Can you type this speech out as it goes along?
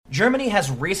Germany has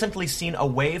recently seen a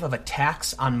wave of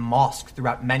attacks on mosques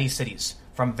throughout many cities,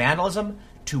 from vandalism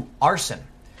to arson.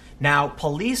 Now,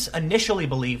 police initially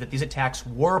believed that these attacks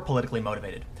were politically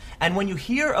motivated. And when you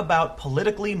hear about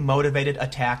politically motivated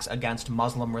attacks against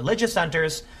Muslim religious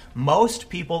centers, most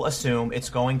people assume it's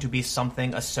going to be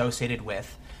something associated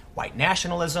with white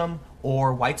nationalism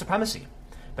or white supremacy.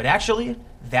 But actually,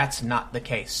 that's not the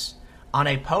case. On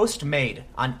a post made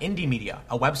on Indymedia,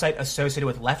 a website associated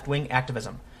with left-wing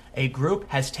activism, a group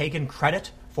has taken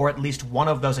credit for at least one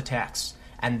of those attacks,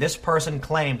 and this person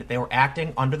claimed that they were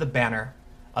acting under the banner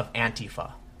of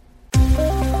Antifa.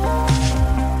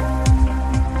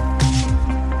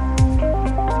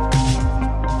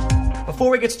 Before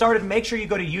we get started, make sure you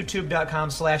go to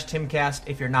youtube.com/Timcast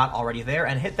if you're not already there,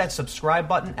 and hit that subscribe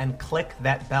button and click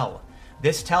that bell.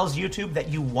 This tells YouTube that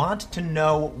you want to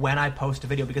know when I post a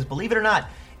video, because believe it or not,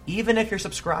 even if you're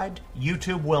subscribed,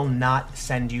 YouTube will not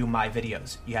send you my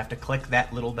videos. You have to click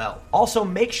that little bell. Also,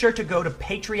 make sure to go to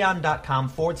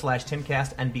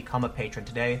patreon.com/Timcast and become a patron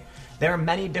today. There are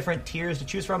many different tiers to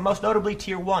choose from, most notably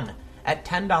Tier 1. At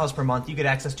 $10 per month, you get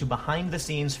access to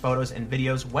behind-the-scenes photos and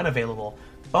videos when available,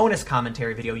 bonus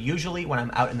commentary video, usually when I'm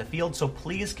out in the field, so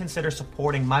please consider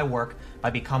supporting my work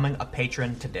by becoming a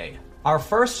patron today. Our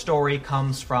first story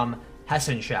comes from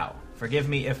Hessenschau. Forgive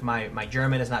me if my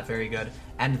German is not very good.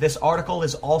 And this article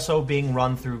is also being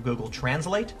run through Google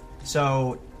Translate,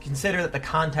 so consider that the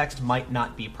context might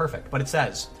not be perfect. But it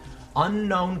says,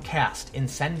 unknown cast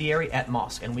incendiary at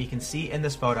mosque. And we can see in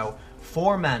this photo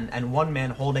 4 men and 1 man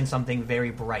holding something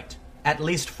very bright. At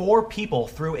least 4 people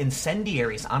threw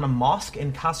incendiaries on a mosque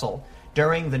in Kassel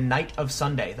during the night of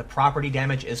Sunday. The property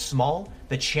damage is small.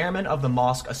 The chairman of the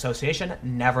Mosque Association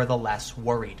nevertheless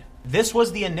worried. This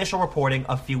was the initial reporting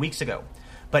a few weeks ago,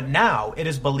 but now it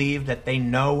is believed that they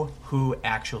know who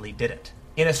actually did it.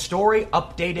 In a story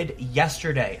updated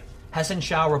yesterday,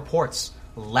 Hessenschau reports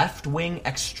left-wing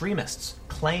extremists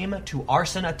claim to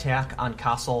arson attack on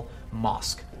Kassel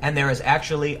Mosque, and there is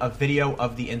actually a video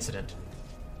of the incident.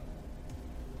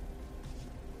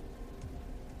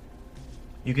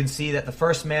 You can see that the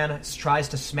first man tries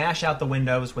to smash out the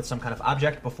windows with some kind of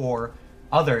object before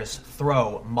others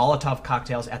throw Molotov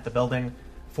cocktails at the building,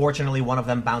 fortunately one of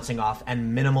them bouncing off,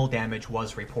 and minimal damage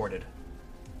was reported.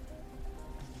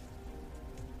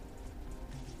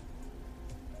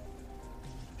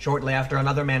 Shortly after,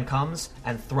 another man comes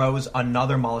and throws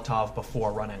another Molotov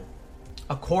before running.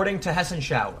 According to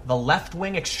Hessenschau, the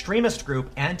left-wing extremist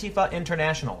group Antifa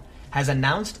International has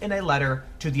announced in a letter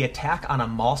to the attack on a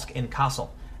mosque in Kassel.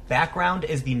 Background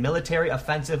is the military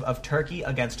offensive of Turkey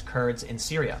against Kurds in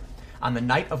Syria. On the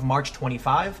night of March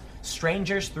 25,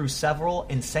 strangers threw several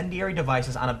incendiary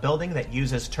devices on a building that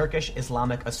uses Turkish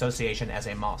Islamic Association as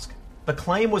a mosque. The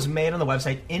claim was made on the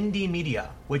website Indymedia,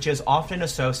 which is often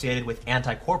associated with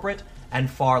anti-corporate and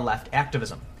far-left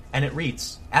activism. And it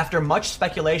reads, after much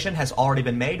speculation has already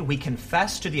been made, we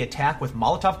confess to the attack with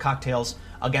Molotov cocktails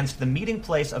against the meeting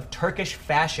place of Turkish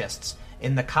fascists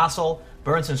in the Kassel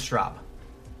Bernsenstraße.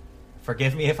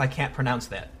 Forgive me if I can't pronounce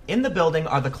that. In the building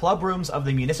are the club rooms of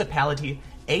the municipality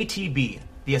ATB,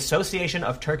 the Association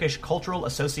of Turkish Cultural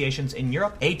Associations in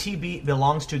Europe. ATB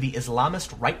belongs to the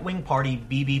Islamist right-wing party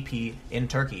BBP in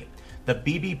Turkey. The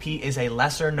BBP is a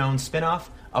lesser-known spin-off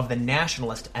of the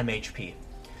nationalist MHP.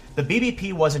 The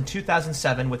BBP was in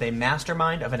 2007 with a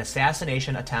mastermind of an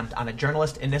assassination attempt on a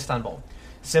journalist in Istanbul.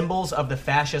 Symbols of the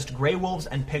fascist Grey Wolves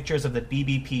and pictures of the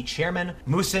BBP chairman,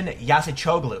 Muhsin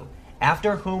Yassicoglu,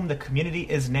 after whom the community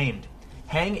is named,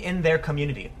 hang in their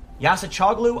community.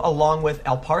 Yassicoglu, along with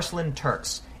Alparslan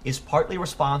Turks, is partly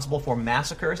responsible for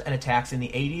massacres and attacks in the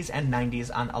 80s and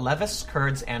 90s on Alevis,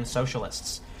 Kurds, and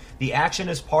socialists. The action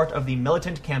is part of the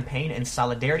militant campaign in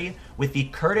solidarity with the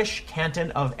Kurdish canton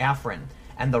of Afrin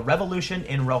and the revolution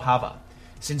in Rojava.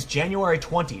 Since January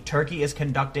 20, Turkey is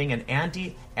conducting an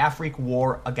anti-Afrik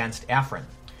war against Afrin,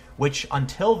 which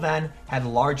until then had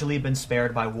largely been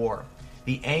spared by war.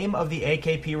 The aim of the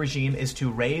AKP regime is to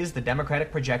raise the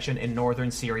democratic projection in northern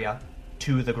Syria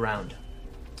to the ground.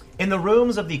 In the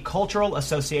rooms of the Cultural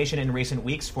Association in recent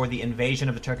weeks for the invasion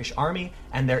of the Turkish army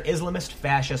and their Islamist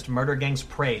fascist murder gangs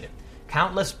prayed.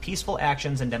 Countless peaceful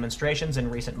actions and demonstrations in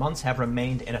recent months have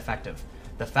remained ineffective.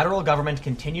 The federal government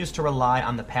continues to rely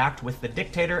on the pact with the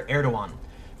dictator Erdogan.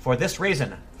 For this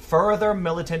reason, further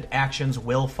militant actions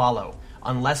will follow,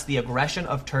 unless the aggression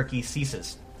of Turkey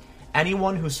ceases.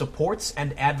 Anyone who supports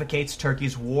and advocates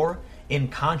Turkey's war in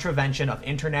contravention of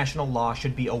international law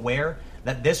should be aware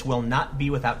that this will not be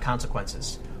without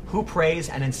consequences. Who prays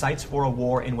and incites for a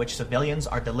war in which civilians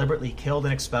are deliberately killed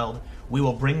and expelled, we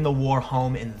will bring the war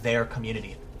home in their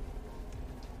community.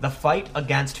 The fight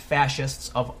against fascists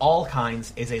of all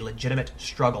kinds is a legitimate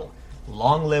struggle.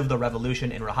 Long live the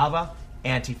revolution in Rojava,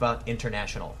 Antifa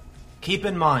International. Keep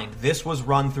in mind, this was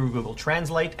run through Google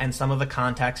Translate, and some of the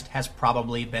context has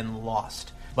probably been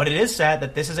lost. But it is said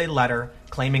that this is a letter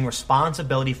claiming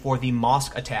responsibility for the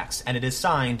mosque attacks, and it is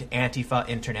signed Antifa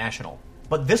International.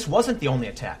 But this wasn't the only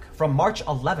attack. From March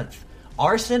 11th,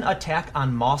 arson attack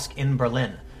on mosque in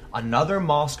Berlin. Another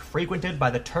mosque frequented by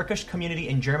the Turkish community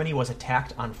in Germany was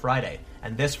attacked on Friday,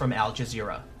 and this from Al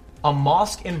Jazeera. A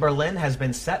mosque in Berlin has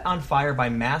been set on fire by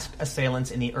masked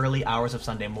assailants in the early hours of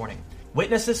Sunday morning.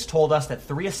 Witnesses told us that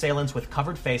 3 assailants with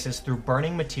covered faces threw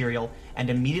burning material and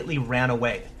immediately ran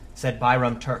away, said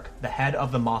Bayram Turk, the head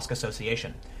of the Mosque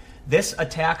Association. This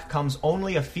attack comes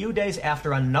only a few days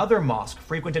after another mosque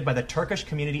frequented by the Turkish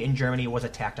community in Germany was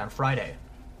attacked on Friday.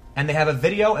 And they have a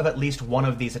video of at least one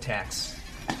of these attacks.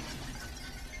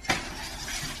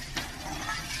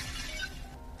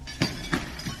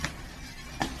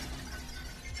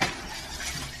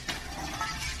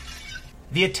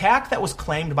 The attack that was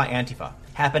claimed by Antifa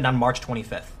happened on March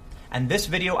 25th, and this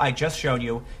video I just showed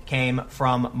you came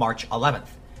from March 11th.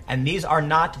 And these are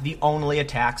not the only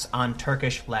attacks on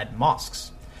Turkish-led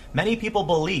mosques. Many people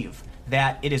believe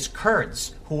that it is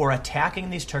Kurds who are attacking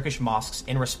these Turkish mosques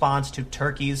in response to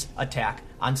Turkey's attack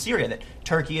on Syria, that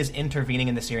Turkey is intervening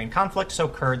in the Syrian conflict, so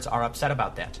Kurds are upset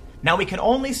about that. Now, we can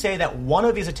only say that one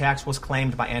of these attacks was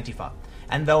claimed by Antifa,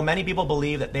 and though many people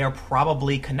believe that they are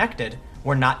probably connected,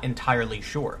 we're not entirely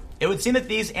sure. It would seem that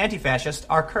these anti-fascists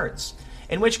are Kurds.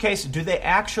 In which case, do they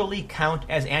actually count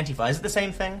as Antifa? Is it the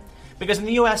same thing? Because in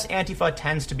the US, Antifa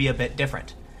tends to be a bit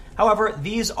different. However,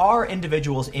 these are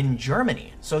individuals in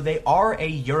Germany, so they are a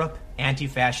Europe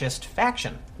anti-fascist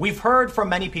faction. We've heard from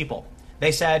many people.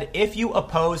 They said, if you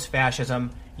oppose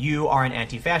fascism, you are an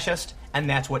anti-fascist, and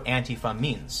that's what Antifa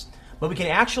means. But we can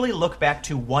actually look back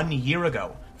to 1 year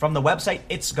ago from the website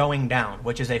It's Going Down,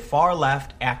 which is a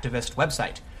far-left activist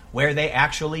website, where they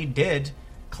actually did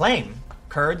claim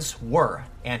Kurds were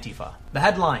Antifa. The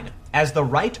headline, as the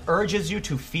right urges you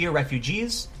to fear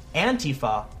refugees,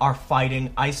 Antifa are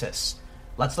fighting ISIS.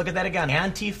 Let's look at that again.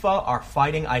 Antifa are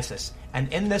fighting ISIS.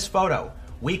 And in this photo,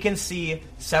 we can see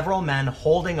several men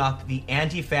holding up the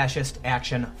anti-fascist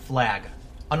action flag.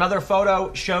 Another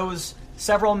photo shows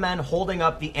several men holding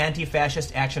up the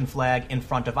anti-fascist action flag in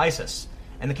front of ISIS.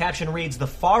 And the caption reads, the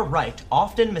far right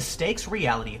often mistakes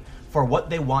reality for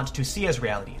what they want to see as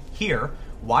reality. Here,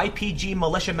 YPG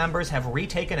militia members have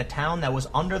retaken a town that was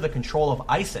under the control of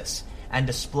ISIS and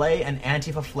display an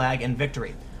Antifa flag in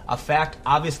victory, a fact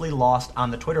obviously lost on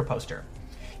the Twitter poster.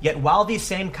 Yet while these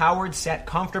same cowards sat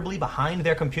comfortably behind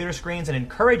their computer screens and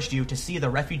encouraged you to see the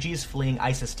refugees fleeing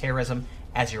ISIS terrorism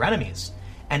as your enemies,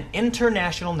 an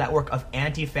international network of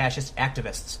anti-fascist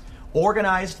activists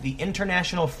organized the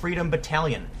International Freedom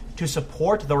Battalion to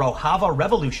support the Rojava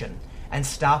Revolution and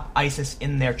stop ISIS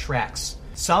in their tracks.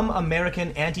 Some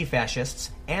American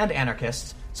anti-fascists and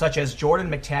anarchists, such as Jordan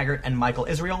McTaggart and Michael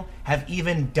Israel, have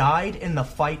even died in the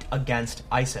fight against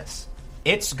ISIS.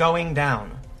 It's Going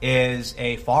Down is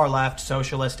a far-left,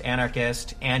 socialist,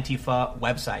 anarchist, Antifa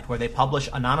website where they publish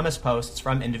anonymous posts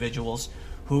from individuals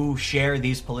who share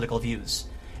these political views.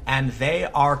 And they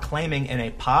are claiming in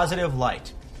a positive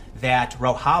light that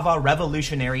Rojava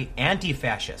Revolutionary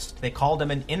Anti-Fascist, they called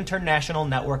them an international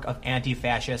network of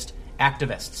anti-fascist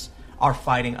activists, are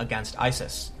fighting against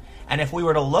ISIS. And if we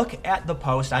were to look at the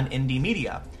post on Indie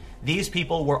Media, these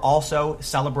people were also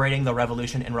celebrating the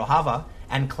revolution in Rojava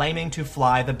and claiming to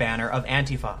fly the banner of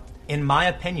Antifa. In my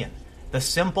opinion, the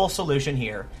simple solution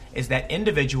here is that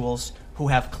individuals who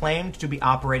have claimed to be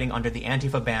operating under the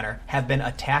Antifa banner have been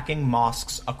attacking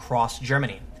mosques across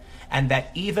Germany, and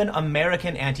that even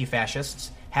American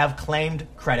anti-fascists have claimed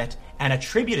credit and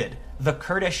attributed the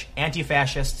Kurdish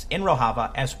anti-fascists in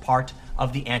Rojava as part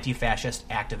of the anti-fascist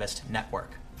activist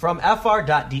network. From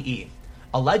fr.de,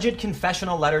 alleged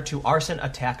confessional letter to arson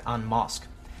attack on mosque.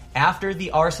 After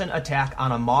the arson attack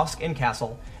on a mosque in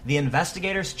Kassel, the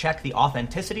investigators checked the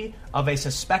authenticity of a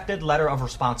suspected letter of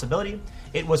responsibility.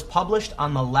 It was published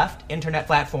on the left internet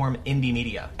platform Indie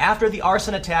Media. After the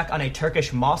arson attack on a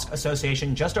Turkish mosque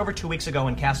association just over 2 weeks ago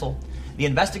in Kassel, the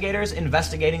investigators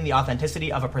investigating the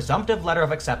authenticity of a presumptive letter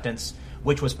of acceptance,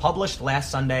 which was published last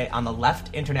Sunday on the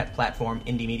left internet platform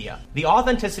Indie Media. The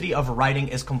authenticity of writing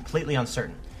is completely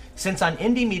uncertain, since on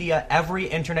Indie Media, every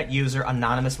internet user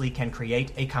anonymously can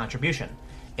create a contribution.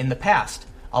 In the past,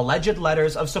 alleged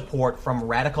letters of support from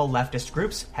radical leftist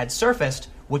groups had surfaced,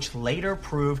 which later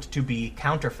proved to be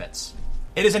counterfeits.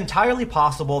 It is entirely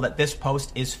possible that this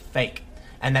post is fake,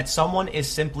 and that someone is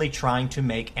simply trying to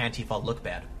make Antifa look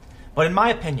bad. But in my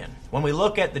opinion, when we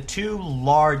look at the two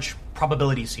large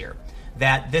probabilities here,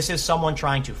 that this is someone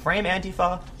trying to frame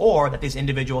Antifa or that these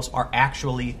individuals are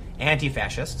actually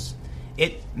anti-fascists,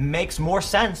 it makes more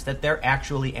sense that they're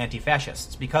actually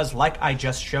anti-fascists because, like I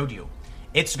just showed you,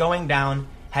 It's Going Down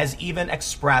has even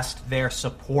expressed their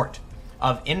support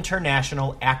of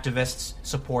international activists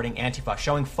supporting Antifa,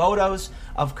 showing photos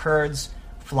of Kurds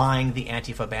flying the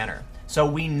Antifa banner. So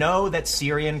we know that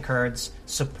Syrian Kurds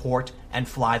support and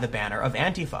fly the banner of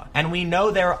Antifa. And we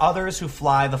know there are others who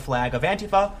fly the flag of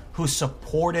Antifa who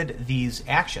supported these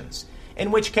actions.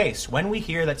 In which case, when we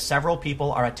hear that several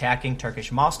people are attacking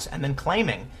Turkish mosques and then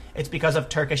claiming it's because of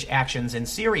Turkish actions in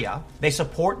Syria, they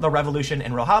support the revolution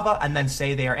in Rojava and then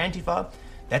say they are Antifa,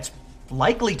 that's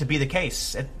likely to be the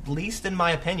case, at least in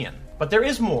my opinion. But there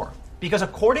is more, because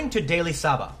according to Daily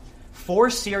Sabah, 4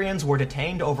 Syrians were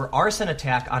detained over arson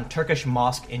attack on Turkish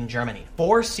mosque in Germany.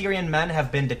 4 Syrian men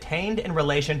have been detained in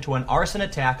relation to an arson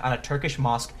attack on a Turkish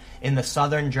mosque in the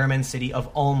southern German city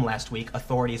of Ulm last week,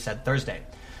 authorities said Thursday.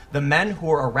 The men who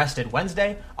were arrested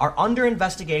Wednesday are under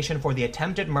investigation for the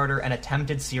attempted murder and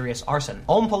attempted serious arson.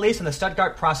 Ulm police and the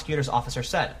Stuttgart prosecutor's officer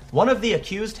said. One of the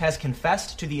accused has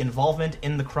confessed to the involvement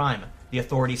in the crime, the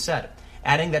authorities said,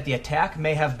 adding that the attack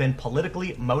may have been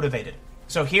politically motivated.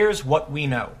 So here's what we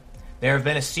know. There have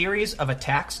been a series of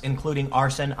attacks, including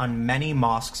arson, on many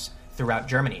mosques throughout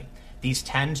Germany. These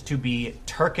tend to be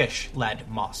Turkish-led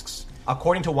mosques.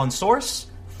 According to one source,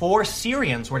 4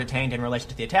 Syrians were detained in relation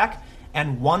to the attack,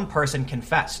 and 1 person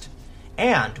confessed.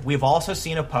 And we've also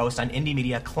seen a post on Indie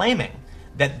Media claiming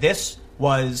that this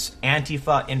was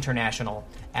Antifa International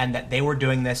and that they were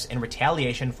doing this in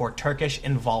retaliation for Turkish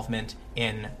involvement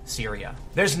in Syria.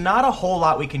 There's not a whole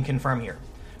lot we can confirm here,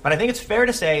 but I think it's fair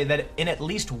to say that in at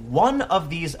least one of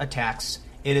these attacks,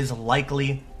 it is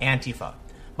likely Antifa.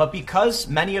 But because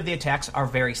many of the attacks are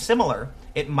very similar,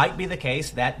 it might be the case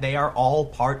that they are all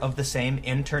part of the same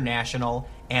international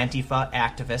Antifa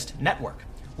activist network.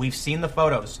 We've seen the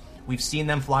photos, we've seen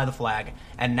them fly the flag,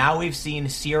 and now we've seen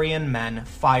Syrian men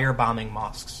firebombing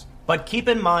mosques. But keep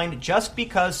in mind, just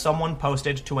because someone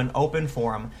posted to an open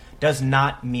forum does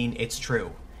not mean it's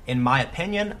true. In my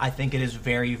opinion, I think it is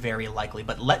very, very likely.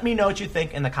 But let me know what you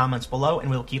think in the comments below, and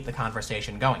we'll keep the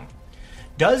conversation going.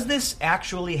 Does this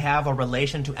actually have a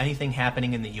relation to anything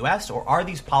happening in the US, or are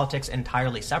these politics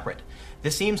entirely separate?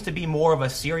 This seems to be more of a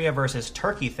Syria versus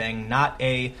Turkey thing, not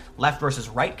a left versus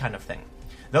right kind of thing.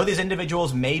 Though these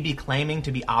individuals may be claiming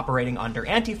to be operating under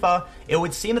Antifa, it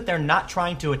would seem that they're not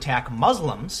trying to attack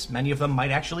Muslims. Many of them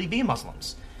might actually be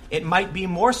Muslims. It might be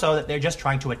more so that they're just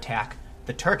trying to attack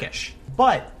the Turkish.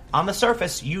 But on the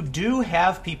surface, you do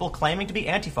have people claiming to be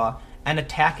Antifa and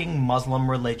attacking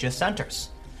Muslim religious centers.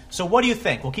 So what do you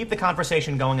think? We'll keep the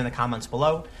conversation going in the comments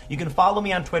below. You can follow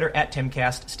me on Twitter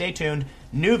 @TimCast. Stay tuned.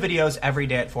 New videos every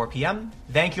day at 4 p.m.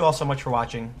 Thank you all so much for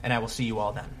watching, and I will see you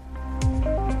all then.